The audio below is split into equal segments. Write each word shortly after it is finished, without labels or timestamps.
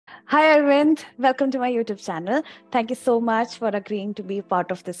Hi, Aravind. Welcome to my YouTube channel. Thank you so much for agreeing to be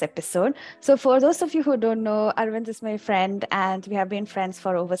part of this episode. So, for those of you who don't know, Aravind is my friend, and we have been friends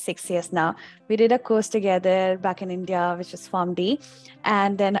for over 6 years now. We did a course together back in India, which is Pharm D,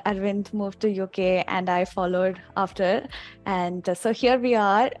 and then Aravind moved to UK, and I followed after. And so here we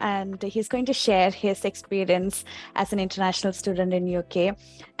are, and he's going to share his experience as an international student in UK,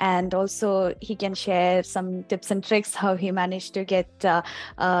 and also he can share some tips and tricks how he managed to get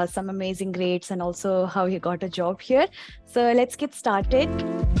some amazing grades and also how he got a job here. So let's get started.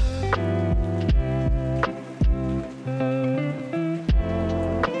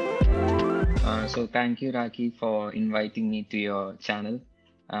 So thank you, Rakhi, for inviting me to your channel.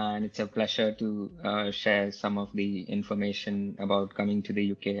 And it's a pleasure to share some of the information about coming to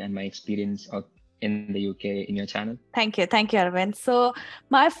the UK and my experience in the UK in your channel. Thank you, Aravind. So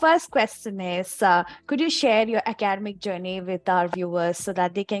my first question is, could you share your academic journey with our viewers so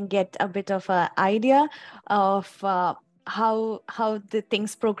that they can get a bit of an idea of how the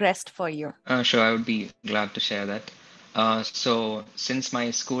things progressed for you? Sure, I would be glad to share that. So since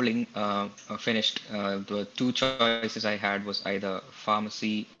my schooling finished, the two choices I had was either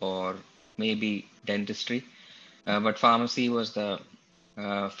pharmacy or maybe dentistry. But pharmacy was the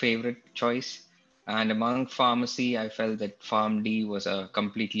favorite choice. And among pharmacy, I felt that PharmD was a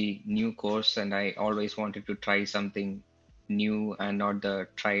completely new course, and I always wanted to try something new and not the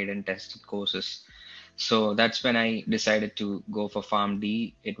tried and tested courses. So that's when I decided to go for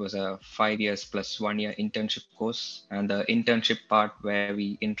PharmD. It was a 5 years plus 1 year internship course, and the internship part where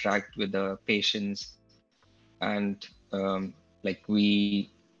we interact with the patients and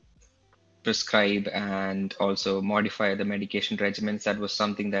we prescribe and also modify the medication regimens. That was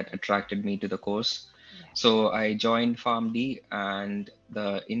something that attracted me to the course. Yeah. So I joined PharmD, and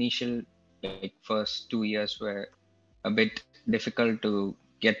the initial first 2 years were a bit difficult to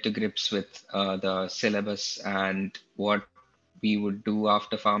get to grips with the syllabus and what we would do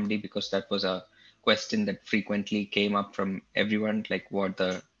after PharmD, because that was a question that frequently came up from everyone, like what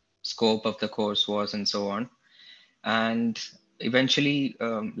the scope of the course was and so on. And eventually,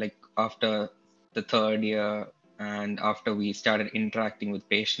 after the third year and after we started interacting with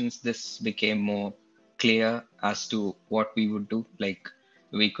patients, this became more clear as to what we would do. Like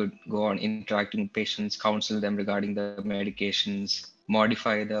we could go on interacting with patients, counsel them regarding the medications,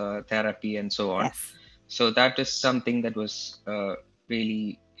 modify the therapy, and so on. Yes. So that is something that was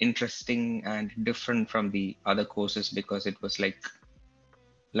really interesting and different from the other courses, because it was like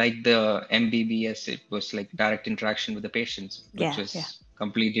the MBBS, it was like direct interaction with the patients, which was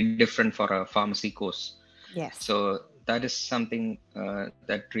completely different for a pharmacy course. Yes. So that is something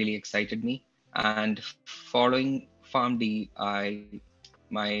that really excited me. And following PharmD,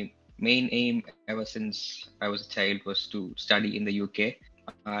 my main aim ever since I was a child was to study in the UK.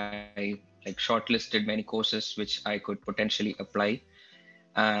 I shortlisted many courses which I could potentially apply,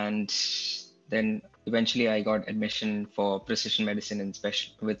 and then eventually I got admission for precision medicine and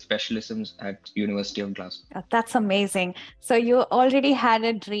with specialisms at University of Glasgow. That's amazing. So you already had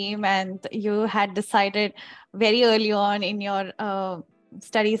a dream and you had decided very early on in your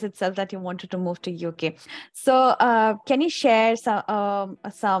studies itself that you wanted to move to UK. So can you share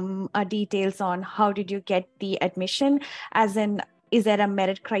some details on how did you get the admission, as in is there a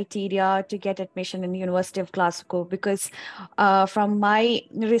merit criteria to get admission in University of Glasgow? Because from my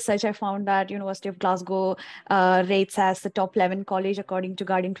research, I found that University of Glasgow rates as the top 11 college according to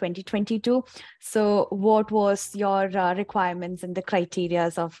Guardian 2022. So what was your requirements and the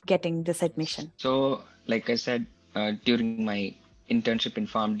criterias of getting this admission? So, like I said, during my internship in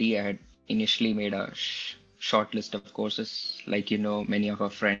PharmD, I had initially made a short list of courses. Like, many of our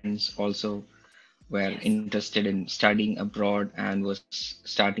friends also were interested in studying abroad and was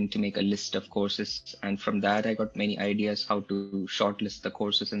starting to make a list of courses. And from that, I got many ideas how to shortlist the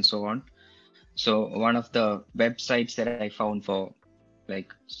courses and so on. So one of the websites that I found for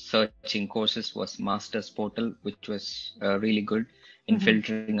searching courses was Masters Portal, which was really good in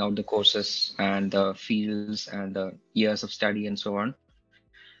filtering out the courses and the fields and the years of study and so on.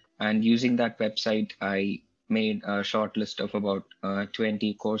 And using that website, I made a short list of about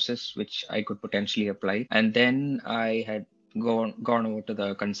 20 courses which I could potentially apply. And then I had gone over to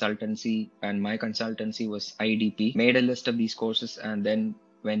the consultancy, and my consultancy was IDP, made a list of these courses, and then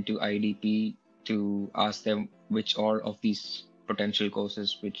went to IDP to ask them which all of these potential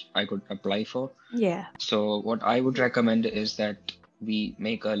courses which I could apply for. Yeah. So what I would recommend is that we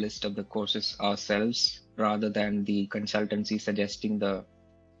make a list of the courses ourselves rather than the consultancy suggesting the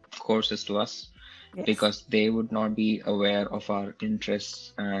courses to us, because they would not be aware of our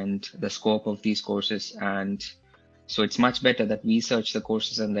interests and the scope of these courses. And So it's much better that we search the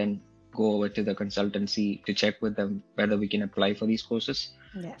courses and then go over to the consultancy to check with them whether we can apply for these courses.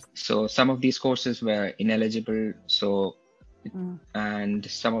 Yes. So some of these courses were ineligible. So, and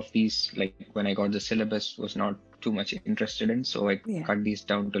some of these, like when I got the syllabus, was not too much interested in. So I cut these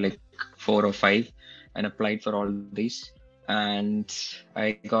down to like 4 or 5 and applied for all these. And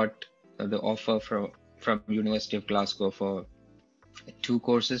I got the offer from University of Glasgow for 2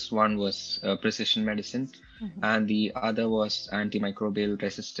 courses. One was precision medicine, and the other was antimicrobial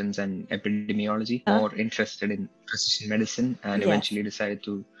resistance and epidemiology. More interested in precision medicine, and eventually decided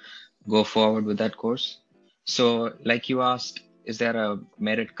to go forward with that course. So, like you asked, is there a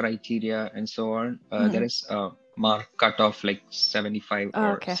merit criteria and so on? There is a mark cutoff like 75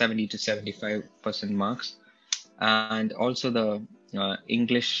 or 70 to 75% marks, and also the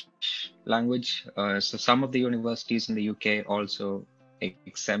English language. So some of the universities in the UK also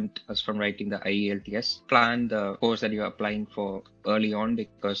exempt us from writing the IELTS. Plan the course that you're applying for early on,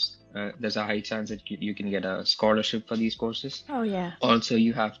 because there's a high chance that you can get a scholarship for these courses. Oh, yeah. Also,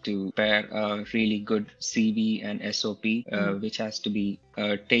 you have to prepare a really good CV and SOP, which has to be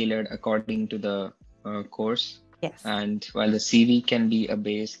tailored according to the course. Yes. And while the CV can be a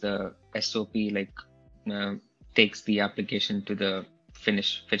base, the SOP takes the application to the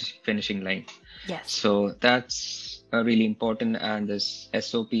finishing line. Yes. So that's really important, and this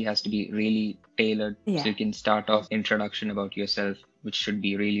SOP has to be really tailored. So you can start off introduction about yourself, which should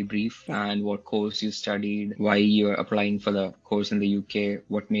be really brief, and what course you studied, why you're applying for the course in the UK,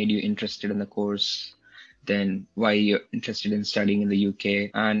 what made you interested in the course, then why you're interested in studying in the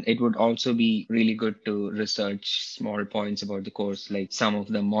UK. And it would also be really good to research small points about the course, like some of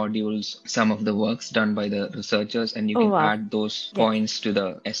the modules, some of the works done by the researchers, and you can add those points to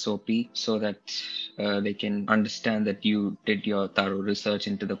the SOP so that they can understand that you did your thorough research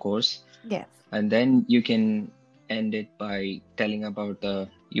into the course. Yes. And then you can end it by telling about the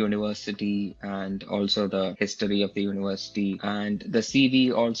university and also the history of the university. And the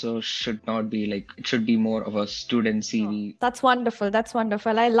CV also should not be like, it should be more of a student CV. That's wonderful. That's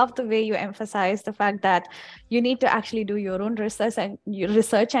wonderful. I love the way you emphasize the fact that you need to actually do your own research,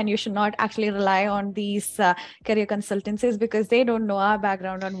 and you should not actually rely on these career consultancies, because they don't know our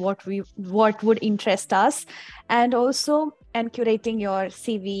background on what would interest us. And also, and curating your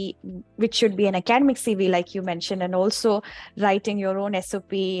CV, which should be an academic CV, like you mentioned, and also writing your own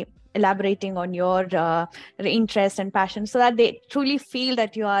SOP, elaborating on your interest and passion, so that they truly feel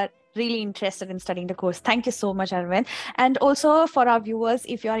that you are really interested in studying the course. Thank you so much, Aravind. And also for our viewers,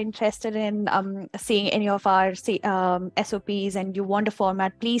 if you are interested in seeing any of our SOPs and you want a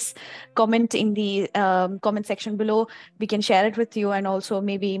format, please comment in the comment section below. We can share it with you and also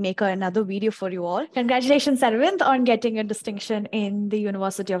maybe make another video for you all. Congratulations, Aravind, on getting a distinction in the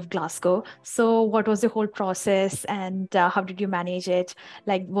University of Glasgow. So what was the whole process, and how did you manage it?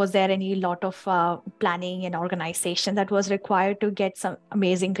 Like, was there any lot of planning and organization that was required to get some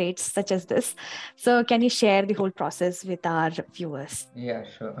amazing grades such as this? So can you share the whole process with our viewers? Yeah,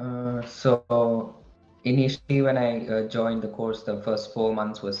 sure. So initially when I joined the course, the first 4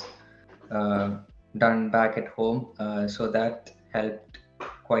 months was done back at home. So that helped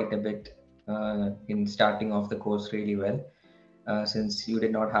quite a bit in starting off the course really well, since you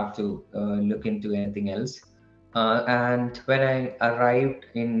did not have to look into anything else. And when I arrived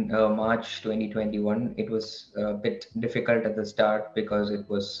in March 2021, it was a bit difficult at the start because it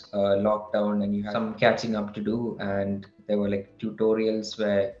was lockdown and you had some catching up to do. And there were like tutorials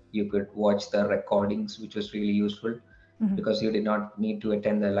where you could watch the recordings, which was really useful because you did not need to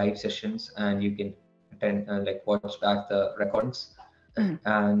attend the live sessions, and you can attend watch back the recordings.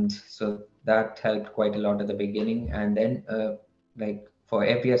 And so that helped quite a lot at the beginning. And then for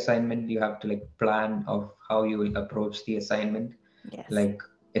every assignment, you have to plan of how you will approach the assignment. Yes. Like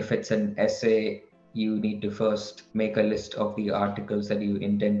if it's an essay, you need to first make a list of the articles that you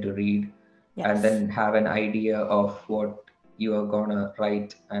intend to read, and then have an idea of what you are gonna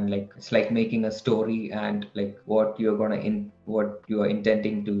write, and it's like making a story, and what you are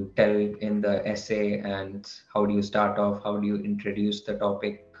intending to tell in the essay, and how do you start off, how do you introduce the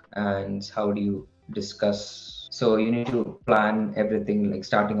topic, and how do you discuss. So you need to plan everything,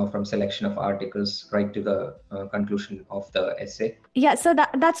 starting off from selection of articles right to the conclusion of the essay. Yeah, so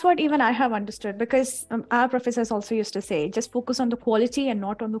that's what even I have understood, because our professors also used to say, just focus on the quality and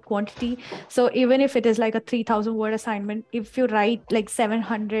not on the quantity. So even if it is like a 3,000 word assignment, if you write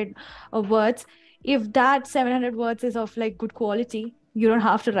 700 words, if that 700 words is of good quality, you don't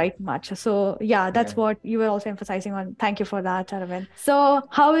have to write much. So yeah, that's Yeah. what you were also emphasizing on. Thank you for that, Aravind. So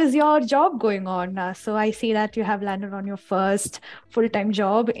how is your job going on? So I see that you have landed on your first full-time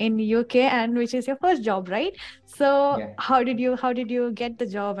job in UK, and which is your first job, right? So Yeah. how did you get the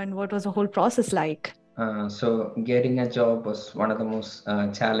job, and what was the whole process like? So getting a job was one of the most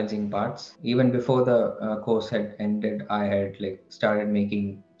challenging parts. Even before the course had ended, I had like started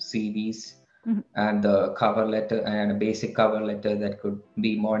making CVs Mhm. and the cover letter and a basic cover letter that could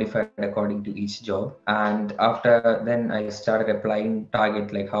be modified according to each job. And after then, I started applying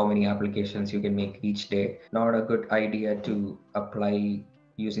target like how many applications you can make each day. Not a good idea to apply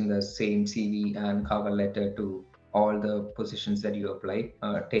using the same CV and cover letter to all the positions that you apply,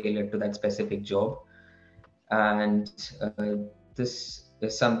 tailored to that specific job. And this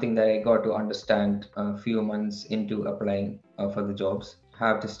is something that I got to understand a few months into applying for the jobs.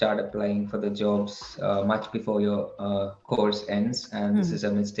 Have to start applying for the jobs much before your course ends, and this is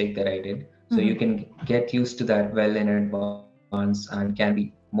a mistake that I did. So you can get used to that well in advance and can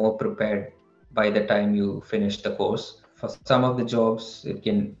be more prepared by the time you finish the course. For some of the jobs,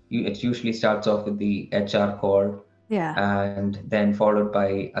 it usually starts off with the HR call, Yeah. and then followed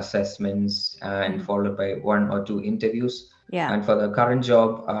by assessments and followed by one or two interviews. Yeah. And for the current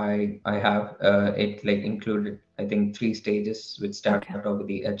job, I have it like included, I think, three stages, which start Okay. off with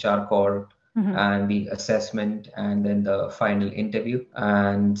the HR call and the assessment and then the final interview.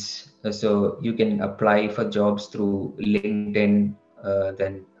 And so you can apply for jobs through LinkedIn,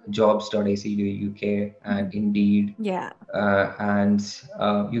 then jobs.ac.uk and Indeed. Yeah. And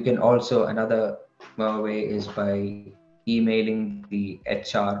you can also, another way is by emailing the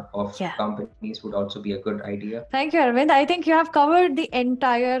HR of Yeah. companies would also be a good idea. Thank you, Arvind. I think you have covered the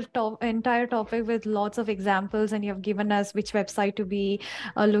entire topic with lots of examples, and you have given us which website to be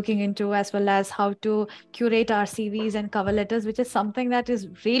looking into, as well as how to curate our CVs and cover letters, which is something that is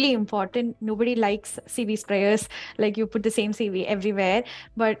really important. Nobody likes CV sprayers, like you put the same CV everywhere,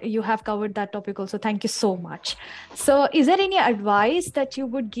 but you have covered that topic also. Thank you so much. So, is there any advice that you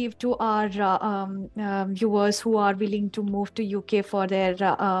would give to our viewers who are willing to move to UK for their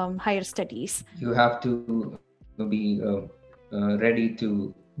higher studies? You have to be ready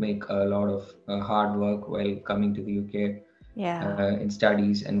to make a lot of hard work while coming to the UK Yeah. in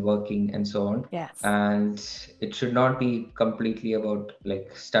studies and working and so on. Yes. And it should not be completely about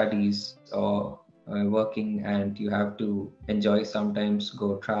like studies or working, and you have to enjoy sometimes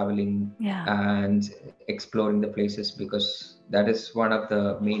go traveling Yeah. and exploring the places, because that is one of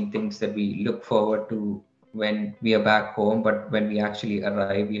the main things that we look forward to when we are back home. But when we actually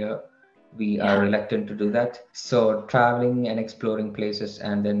arrive here, we are Yeah. reluctant to do that. So traveling and exploring places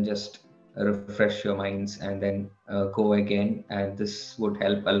and then just refresh your minds and then go again, and this would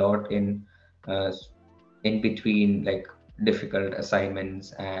help a lot uh, in between like difficult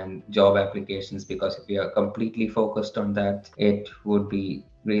assignments and job applications, because if you are completely focused on that, it would be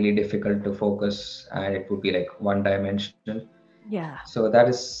really difficult to focus and it would be like one dimensional. Yeah. So that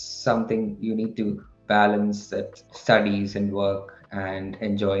is something you need to balance, that studies and work and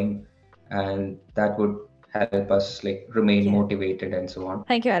enjoying, and that would help us like remain Yeah. motivated and so on.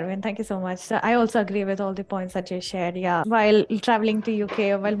 Thank you, Arvind. Thank you so much. So I also agree with all the points that you shared. Yeah. While traveling to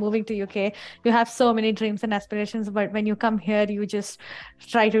UK or while moving to UK, you have so many dreams and aspirations, but when you come here, you just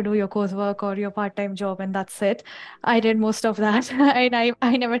try to do your coursework or your part-time job, and that's it. I did most of that, and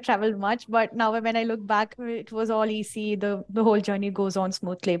I never traveled much. But now when I look back, it was all easy. The whole journey goes on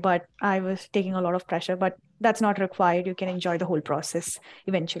smoothly, but I was taking a lot of pressure. But that's not required. You can enjoy the whole process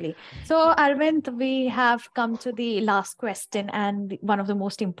eventually. So, Arvind, we have come to the last question, and one of the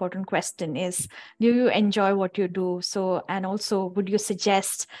most important question is: do you enjoy what you do? So, and also, would you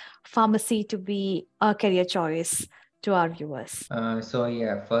suggest pharmacy to be a career choice to our viewers? So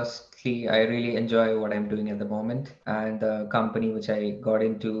yeah, firstly, I really enjoy what I'm doing at the moment, and the company which I got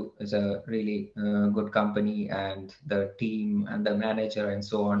into is a really good company, and the team and the manager and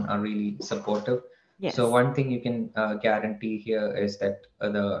so on are really supportive. Yes. So one thing you can guarantee here is that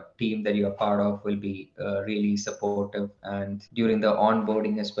the team that you are part of will be really supportive, and during the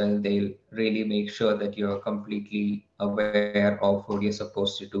onboarding as well, they'll really make sure that you're completely aware of what you're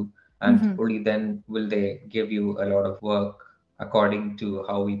supposed to do, and only then will they give you a lot of work according to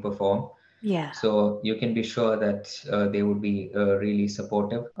how we perform. Yeah. So you can be sure that they would be really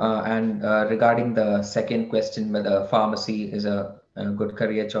supportive. And regarding the second question, whether pharmacy is a good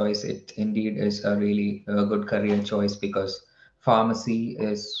career choice, it indeed is a really good career choice, because pharmacy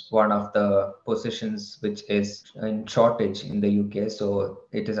is one of the positions which is in shortage in the UK. So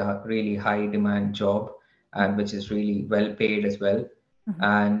it is a really high demand job, and which is really well paid as well.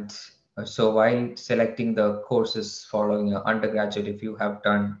 And So while selecting the courses following your undergraduate, if you have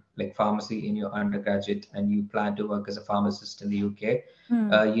done like pharmacy in your undergraduate and you plan to work as a pharmacist in the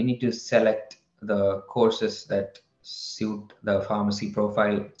UK, you need to select the courses that suit the pharmacy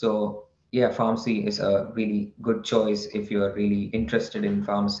profile. So yeah, pharmacy is a really good choice if you are really interested in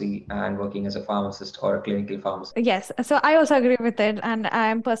pharmacy and working as a pharmacist or a clinical pharmacist. Yes, so I also agree with it, and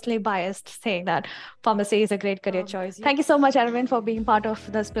I'm personally biased saying that pharmacy is a great career choice. Thank you so much, Aravind, for being part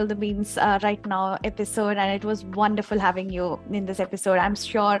of the Spill the Beans Right Now episode, and it was wonderful having you in this episode. I'm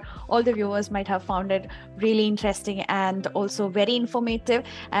sure all the viewers might have found it really interesting and also very informative,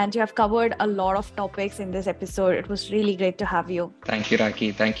 and you have covered a lot of topics in this episode. It was really great to have you. Thank you,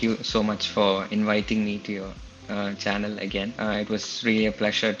 Rakhi. Thank you so much for inviting me to your channel again. It was really a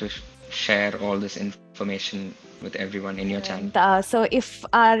pleasure to share all this information with everyone in your channel. So if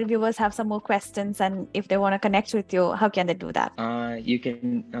our viewers have some more questions and if they want to connect with you, how can they do that? You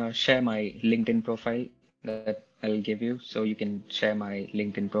can share my LinkedIn profile that I'll give you. So you can share my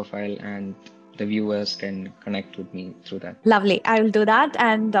LinkedIn profile and the viewers can connect with me through that. Lovely. I will do that.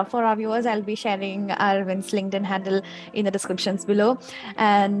 And for our viewers, I'll be sharing Arvind's LinkedIn handle in the descriptions below.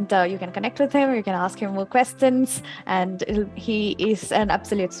 And you can connect with him. You can ask him more questions. And he is an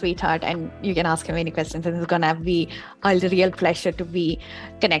absolute sweetheart. And you can ask him any questions. And it's going to be a real pleasure to be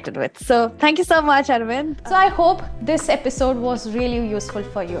connected with. So thank you so much, Aravind. So I hope this episode was really useful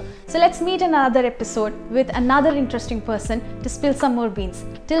for you. So let's meet in another episode with another interesting person to spill some more beans.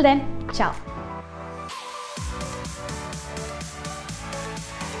 Till then, ciao.